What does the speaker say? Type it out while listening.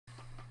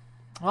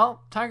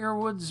Well, Tiger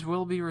Woods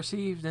will be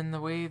received in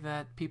the way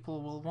that people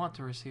will want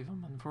to receive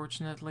him.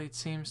 Unfortunately, it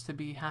seems to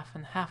be half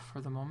and half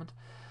for the moment.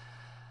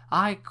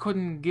 I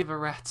couldn't give a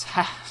rat's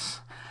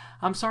ass.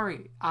 I'm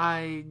sorry,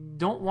 I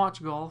don't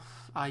watch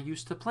golf. I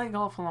used to play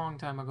golf a long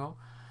time ago.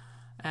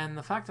 And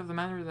the fact of the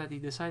matter that he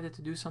decided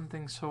to do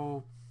something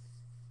so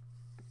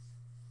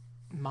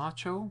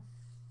macho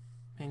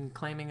in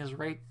claiming his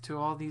right to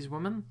all these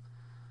women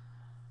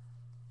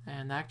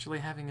and actually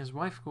having his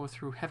wife go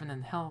through heaven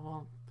and hell,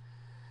 well,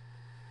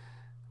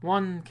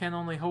 one can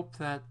only hope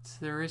that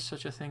there is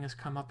such a thing as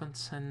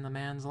comeuppance in the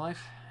man's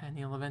life and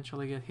he'll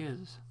eventually get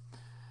his.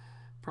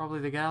 Probably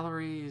the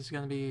gallery is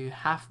going to be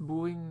half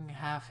booing,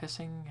 half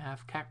hissing,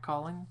 half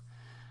catcalling.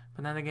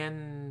 But then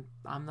again,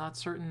 I'm not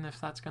certain if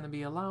that's going to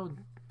be allowed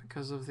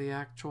because of the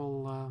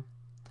actual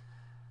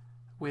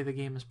way the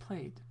game is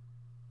played.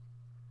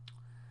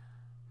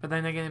 But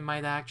then again, it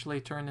might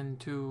actually turn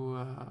into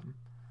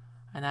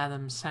an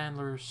Adam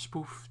Sandler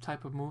spoof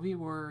type of movie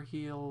where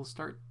he'll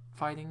start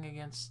fighting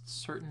against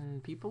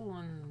certain people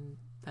and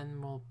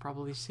then we'll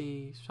probably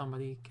see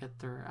somebody get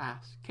their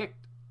ass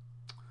kicked.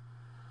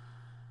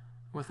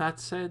 With that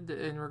said,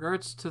 in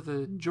regards to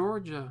the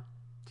Georgia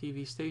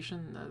TV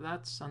station,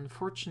 that's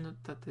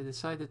unfortunate that they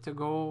decided to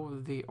go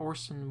the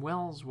Orson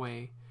Welles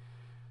way,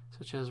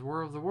 such as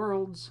War of the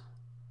Worlds,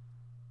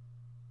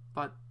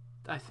 but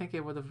I think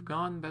it would have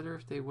gone better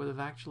if they would have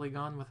actually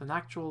gone with an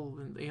actual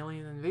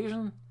alien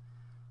invasion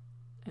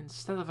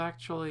instead of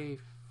actually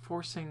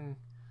forcing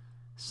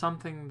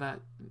something that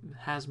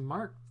has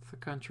marked the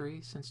country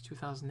since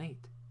 2008.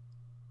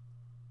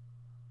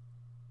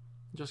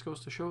 It just goes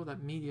to show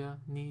that media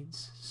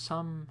needs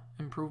some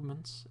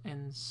improvements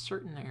in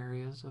certain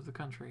areas of the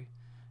country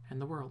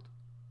and the world.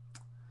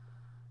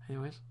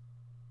 Anyways,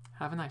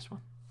 have a nice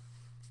one.